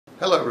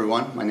Hello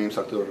everyone, my name is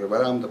Arturo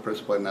Rivera. I'm the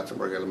principal at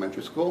Netzaberg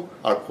Elementary School.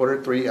 Our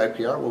Q3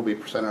 IPR will be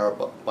presented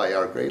by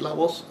our grade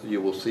levels.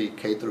 You will see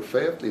K through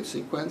 5th in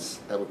sequence.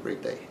 Have a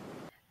great day.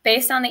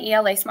 Based on the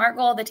ELA SMART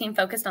goal, the team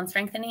focused on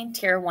strengthening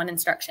Tier 1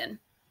 instruction.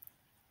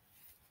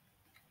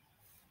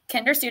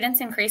 Kinder students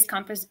increased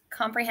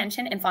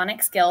comprehension and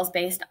phonics skills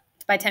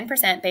by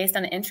 10% based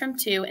on the Interim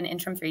 2 and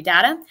Interim 3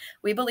 data.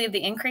 We believe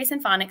the increase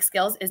in phonics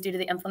skills is due to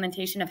the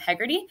implementation of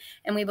Hegarty,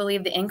 and we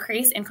believe the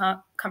increase in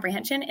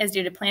comprehension is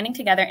due to planning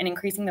together and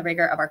increasing the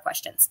rigor of our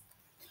questions.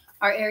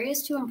 Our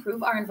areas to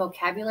improve are in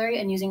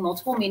vocabulary and using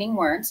multiple meaning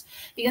words,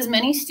 because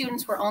many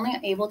students were only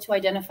able to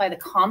identify the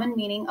common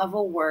meaning of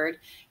a word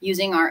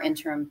using our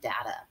interim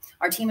data.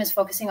 Our team is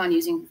focusing on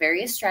using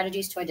various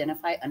strategies to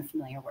identify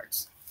unfamiliar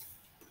words.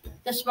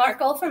 The SMART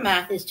goal for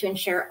math is to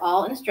ensure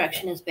all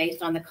instruction is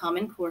based on the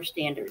Common Core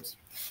standards.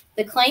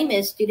 The claim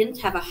is students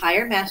have a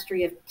higher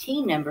mastery of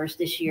team numbers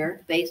this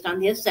year based on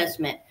the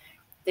assessment.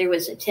 There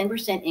was a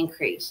 10%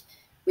 increase.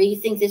 We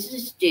think this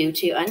is due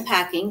to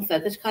unpacking,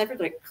 focused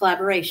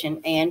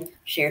collaboration, and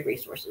shared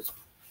resources.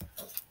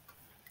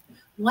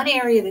 One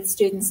area that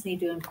students need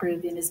to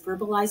improve in is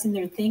verbalizing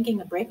their thinking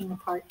of breaking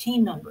apart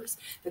team numbers.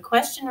 The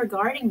question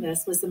regarding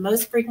this was the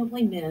most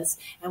frequently missed,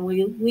 and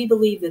we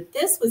believe that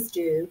this was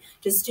due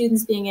to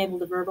students being able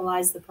to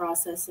verbalize the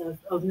process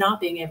of not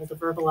being able to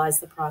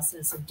verbalize the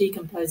process of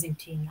decomposing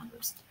team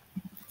numbers.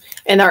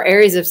 And our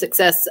areas of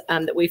success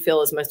that we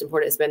feel is most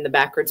important has been the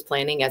backwards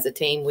planning as a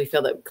team. We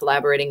feel that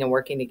collaborating and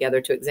working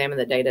together to examine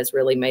the data has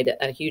really made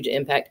a huge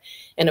impact.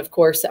 And of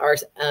course, our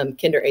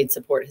Kinder Aid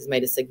support has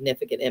made a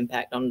significant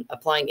impact on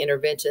applying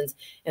interventions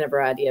in a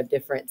variety of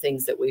different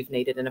things that we've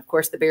needed. And of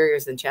course, the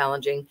barriers and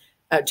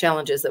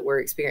challenges that we're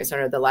experiencing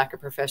are the lack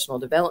of professional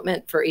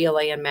development for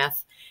ELA and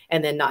math,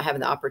 and then not having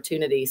the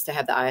opportunities to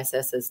have the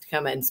ISSs to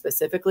come and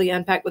specifically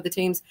unpack with the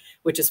teams,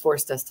 which has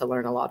forced us to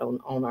learn a lot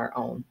on our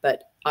own.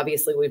 But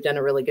obviously, we've done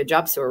a really good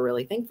job, so we're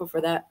really thankful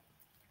for that.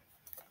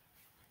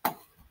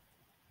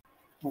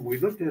 When we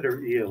looked at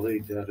our ELA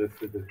data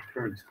for the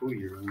current school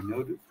year, we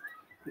noted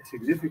a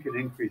significant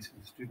increase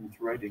in students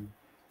writing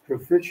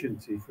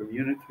proficiency from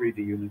Unit 3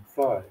 to Unit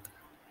 5.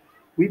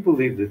 We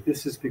believe that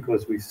this is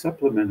because we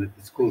supplemented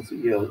the school's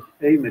ELA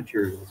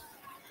materials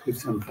with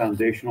some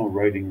foundational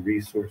writing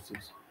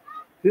resources.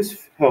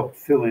 This helped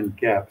fill in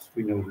gaps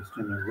we noticed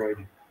in their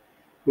writing.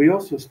 We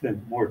also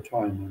spent more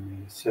time on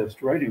the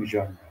assessed writing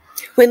genre.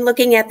 When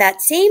looking at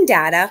that same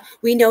data,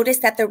 we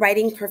noticed that the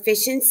writing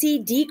proficiency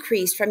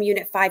decreased from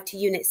Unit 5 to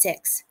Unit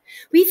 6.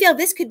 We feel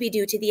this could be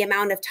due to the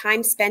amount of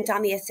time spent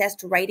on the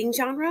assessed writing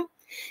genre.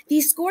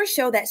 These scores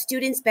show that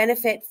students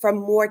benefit from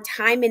more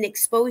time and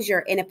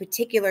exposure in a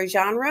particular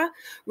genre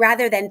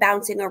rather than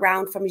bouncing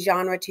around from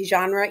genre to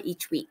genre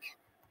each week.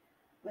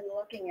 When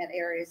looking at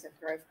areas of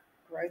growth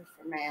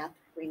for math,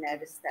 we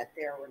noticed that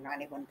there were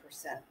 91%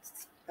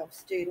 of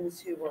students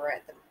who were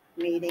at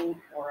the meeting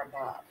or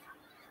above.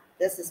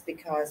 This is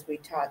because we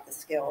taught the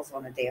skills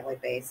on a daily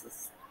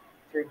basis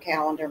through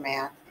calendar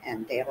math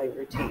and daily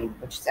routine,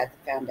 which set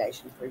the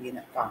foundation for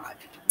Unit 5.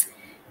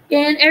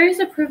 In areas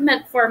of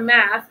improvement for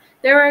math,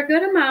 there were a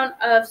good amount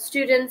of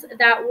students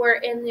that were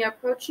in the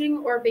approaching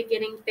or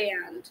beginning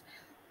band.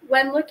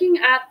 When looking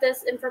at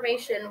this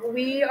information,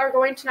 we are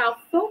going to now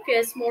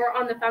focus more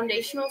on the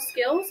foundational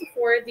skills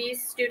for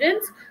these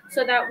students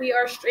so that we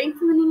are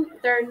strengthening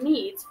their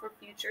needs for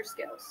future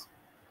skills.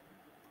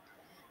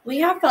 We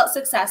have felt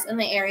success in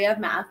the area of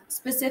math,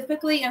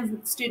 specifically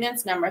in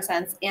students' number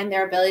sense and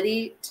their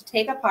ability to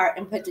take apart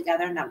and put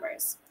together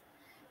numbers.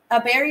 A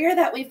barrier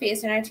that we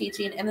faced in our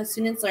teaching and the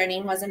students'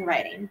 learning was in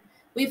writing.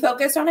 We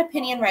focused on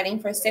opinion writing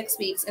for 6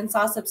 weeks and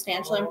saw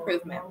substantial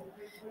improvement.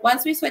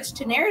 Once we switched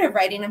to narrative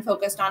writing and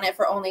focused on it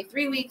for only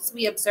 3 weeks,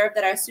 we observed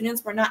that our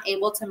students were not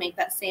able to make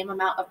that same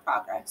amount of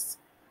progress.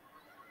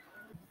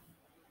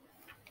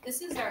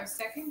 This is our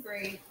second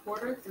grade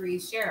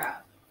Q3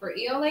 share-up. For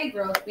ELA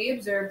growth, we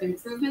observed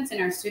improvements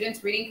in our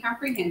students' reading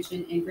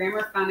comprehension and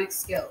grammar phonics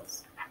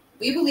skills.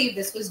 We believe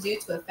this was due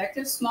to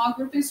effective small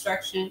group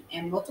instruction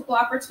and multiple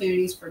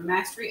opportunities for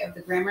mastery of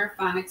the grammar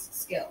phonics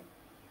skill.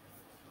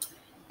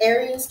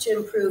 Areas to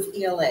improve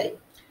ELA.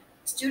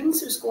 Students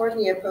who scored in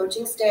the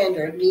approaching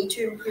standard need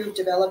to improve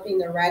developing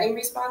their writing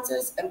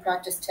responses and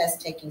practice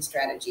test-taking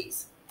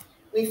strategies.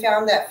 We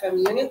found that from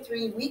Unit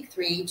 3, Week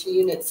 3 to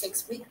Unit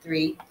 6, Week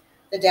 3,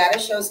 the data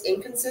shows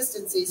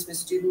inconsistencies with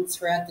students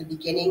who are at the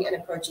beginning and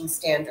approaching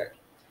standard.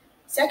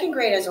 Second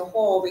grade as a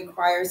whole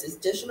requires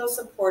additional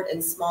support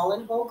in small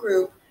and whole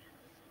group,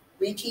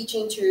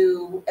 reteaching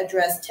to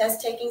address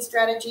test-taking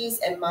strategies,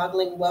 and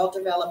modeling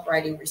well-developed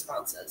writing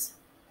responses.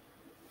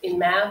 In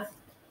math,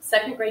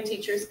 second grade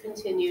teachers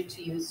continue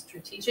to use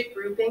strategic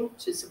grouping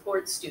to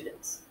support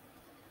students.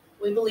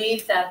 We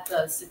believe that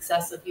the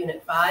success of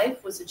Unit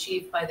 5 was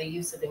achieved by the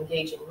use of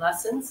engaging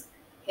lessons,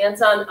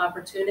 hands-on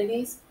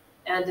opportunities,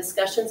 and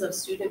discussions of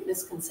student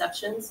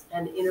misconceptions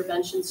and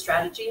intervention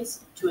strategies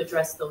to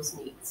address those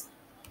needs.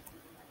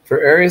 For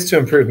areas to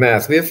improve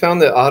math, we have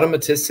found that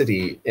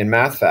automaticity in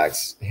math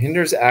facts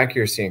hinders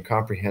accuracy and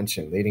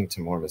comprehension, leading to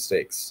more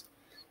mistakes.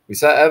 We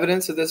saw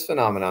evidence of this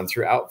phenomenon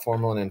throughout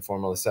formal and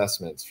informal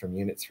assessments from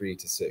Unit 3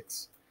 to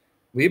 6.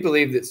 We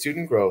believe that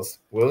student growth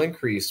will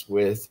increase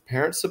with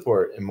parent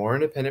support and more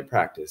independent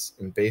practice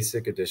in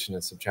basic addition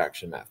and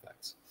subtraction math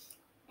facts.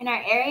 In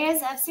our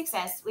areas of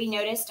success, we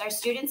noticed our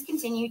students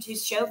continue to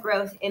show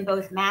growth in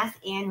both math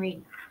and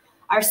reading.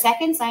 Our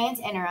second science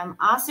interim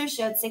also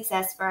showed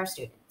success for our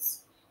students.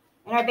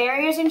 In our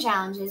barriers and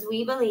challenges,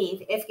 we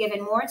believe if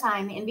given more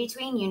time in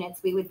between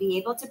units, we would be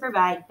able to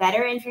provide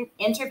better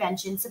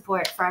intervention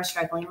support for our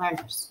struggling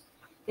learners.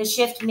 The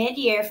shift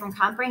mid-year from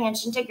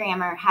comprehension to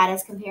grammar had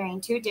us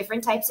comparing two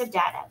different types of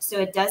data,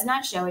 so it does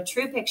not show a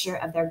true picture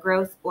of their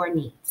growth or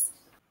needs.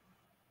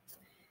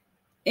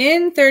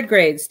 In third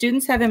grade,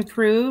 students have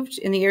improved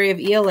in the area of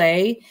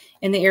ELA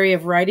in the area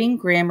of writing,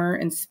 grammar,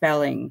 and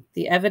spelling.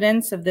 The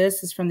evidence of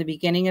this is from the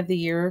beginning of the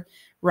year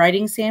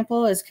writing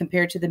sample as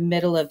compared to the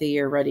middle of the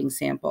year writing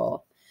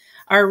sample.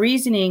 Our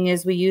reasoning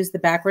is we use the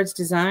backwards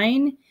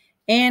design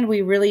and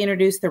we really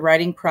introduce the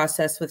writing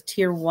process with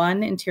Tier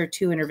 1 and Tier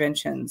 2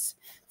 interventions,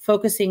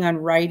 focusing on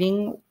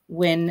writing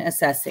when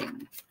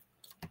assessing.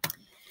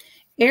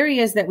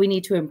 Areas that we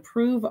need to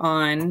improve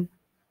on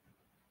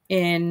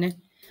in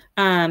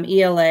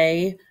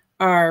ELA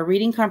are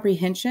reading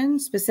comprehension,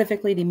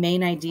 specifically the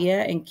main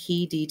idea and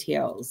key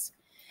details.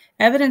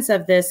 Evidence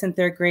of this in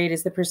third grade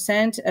is the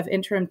percent of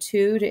interim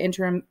 2 to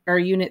interim or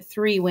unit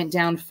 3 went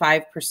down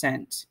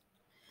 5%.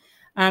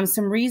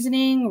 Some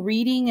reasoning,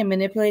 reading, and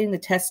manipulating the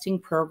testing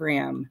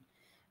program.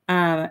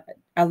 A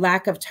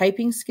lack of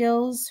typing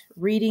skills,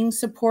 reading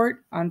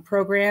support on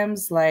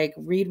programs like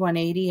Read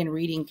 180 and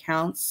Reading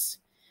Counts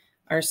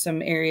are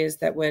some areas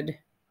that would,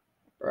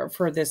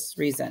 for this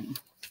reason.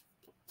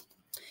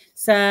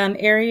 Some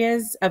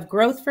areas of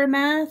growth for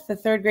math. The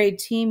third grade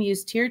team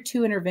used Tier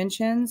 2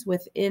 interventions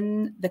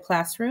within the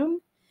classroom.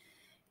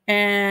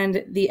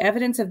 And the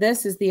evidence of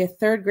this is the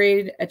third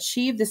grade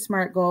achieved the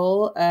SMART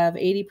goal of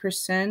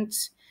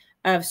 80%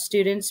 of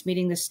students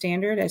meeting the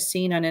standard as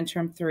seen on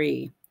interim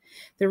 3.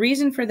 The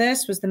reason for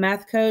this was the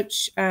math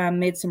coach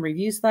made some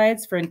review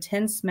slides for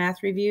intense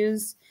math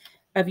reviews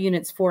of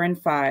units 4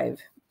 and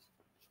 5.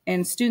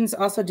 And students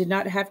also did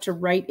not have to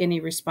write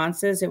any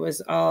responses. It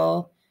was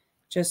all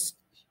just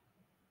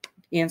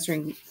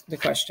answering the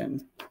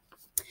question.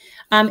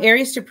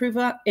 Areas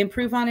to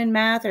improve on in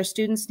math, our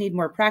students need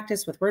more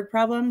practice with word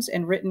problems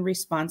and written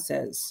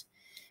responses.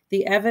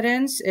 The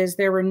evidence is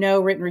there were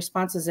no written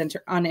responses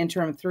on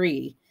interim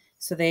 3,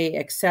 so they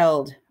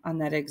excelled on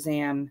that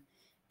exam.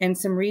 And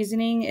some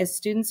reasoning is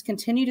students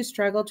continue to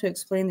struggle to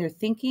explain their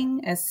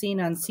thinking as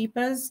seen on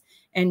CEPAs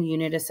and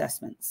unit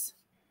assessments.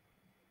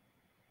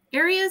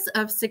 Areas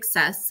of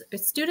success.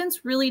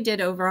 Students really did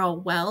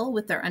overall well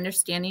with their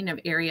understanding of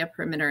area,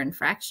 perimeter, and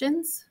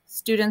fractions.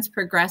 Students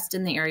progressed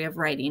in the area of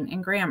writing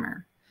and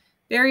grammar.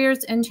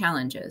 Barriers and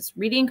challenges.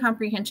 Reading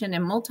comprehension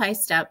and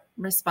multi-step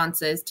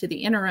responses to the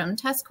interim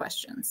test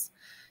questions.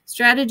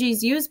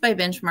 Strategies used by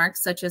benchmarks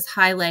such as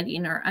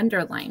highlighting or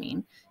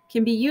underlining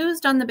can be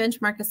used on the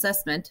benchmark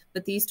assessment,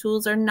 but these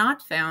tools are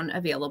not found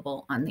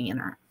available on the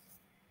interim.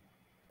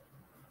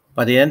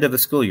 By the end of the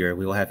school year,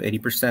 we will have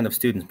 80% of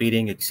students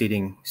meeting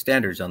exceeding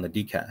standards on the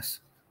DCAS.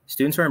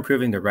 Students are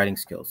improving their writing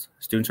skills.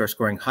 Students are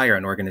scoring higher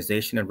on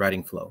organization and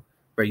writing flow.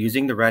 We're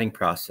using the writing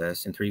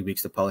process in 3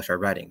 weeks to polish our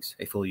writings,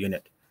 a full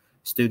unit.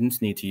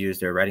 Students need to use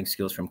their writing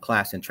skills from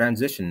class and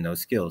transition those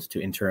skills to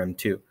interim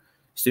 2.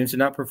 Students do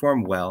not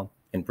perform well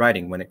in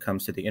writing when it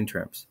comes to the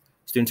interims.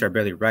 Students are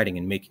barely writing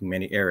and making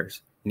many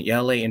errors. In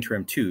ELA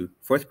interim 2,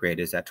 4th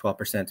grade is at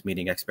 12%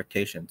 meeting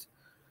expectations.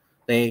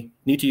 They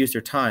need to use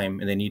their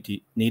time and they need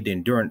the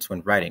endurance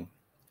when writing.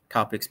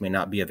 Topics may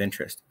not be of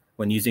interest.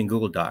 When using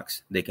Google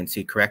Docs, they can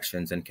see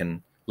corrections and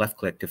can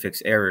left-click to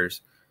fix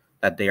errors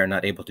that they are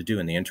not able to do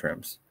in the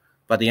interims.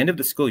 By the end of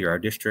the school year, our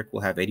district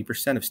will have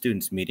 80% of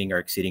students meeting or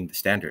exceeding the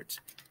standards.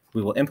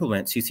 We will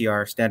implement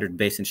CCR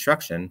standard-based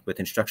instruction with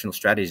instructional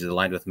strategies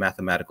aligned with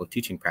mathematical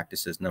teaching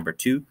practices number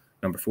 2,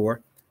 number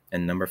 4,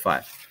 and number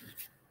 5.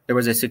 There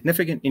was a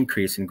significant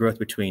increase in growth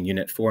between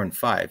Unit 4 and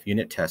 5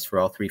 unit tests for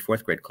all 3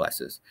 4th grade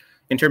classes.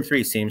 Interim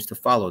 3 seems to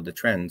follow the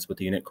trends with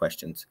the unit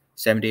questions.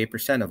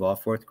 78% of all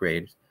 4th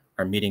grades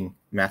are meeting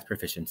math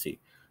proficiency.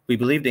 We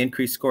believe the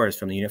increased scores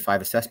from the Unit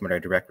 5 assessment are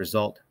a direct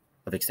result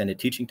of extended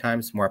teaching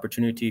times, more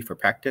opportunity for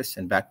practice,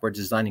 and backwards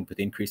designing with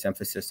increased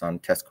emphasis on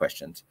test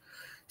questions.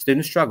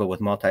 Students struggle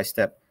with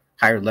multi-step,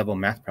 higher-level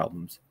math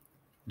problems.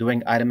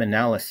 Doing item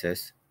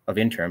analysis of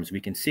interims,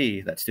 we can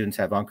see that students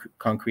have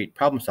concrete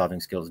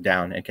problem-solving skills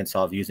down and can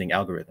solve using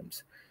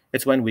algorithms.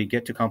 It's when we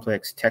get to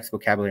complex text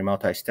vocabulary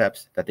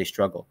multi-steps that they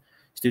struggle.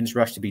 Students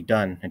rush to be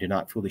done and do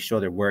not fully show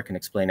their work and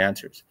explain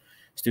answers.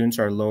 Students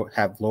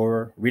have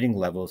lower reading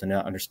levels and do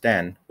not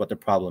understand what the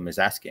problem is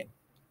asking.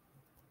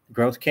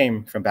 Growth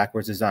came from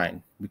backwards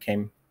design. We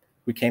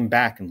came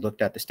back and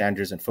looked at the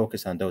standards and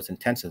focused on those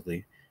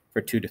intensively for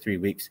 2 to 3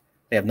 weeks.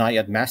 They have not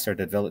yet mastered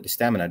or developed the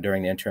stamina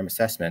during the interim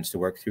assessments to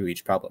work through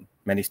each problem.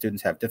 Many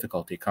students have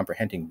difficulty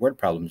comprehending word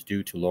problems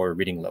due to lower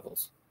reading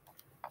levels.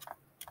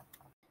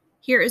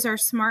 Here is our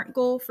SMART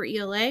goal for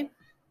ELA.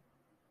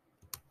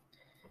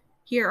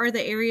 Here are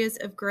the areas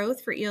of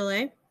growth for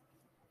ELA.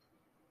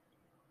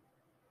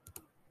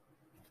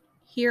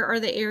 Here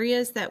are the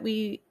areas that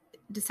we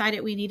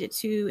decided we needed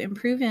to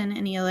improve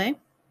in ELA.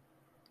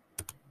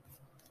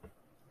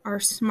 Our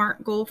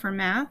SMART goal for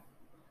math.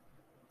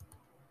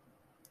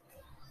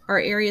 Our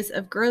areas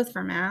of growth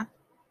for math.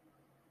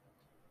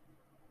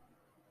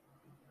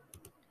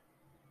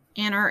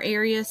 And our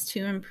areas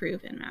to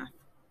improve in math.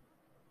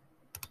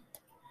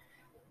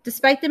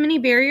 Despite the many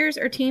barriers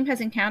our team has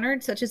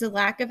encountered, such as a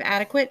lack of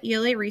adequate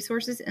ELA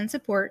resources and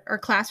support, our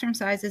classroom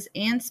sizes,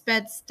 and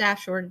SPED staff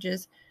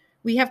shortages,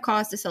 we have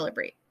cause to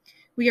celebrate.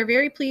 We are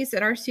very pleased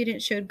that our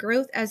students showed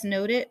growth as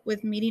noted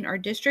with meeting our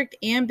district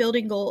and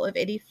building goal of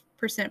 80%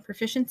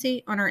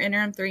 proficiency on our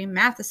interim 3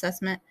 math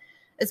assessment,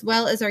 as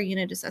well as our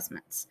unit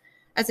assessments.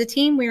 As a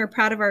team, we are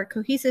proud of our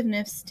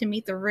cohesiveness to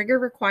meet the rigor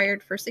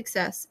required for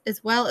success,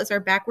 as well as our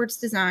backwards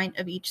design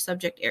of each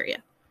subject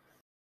area.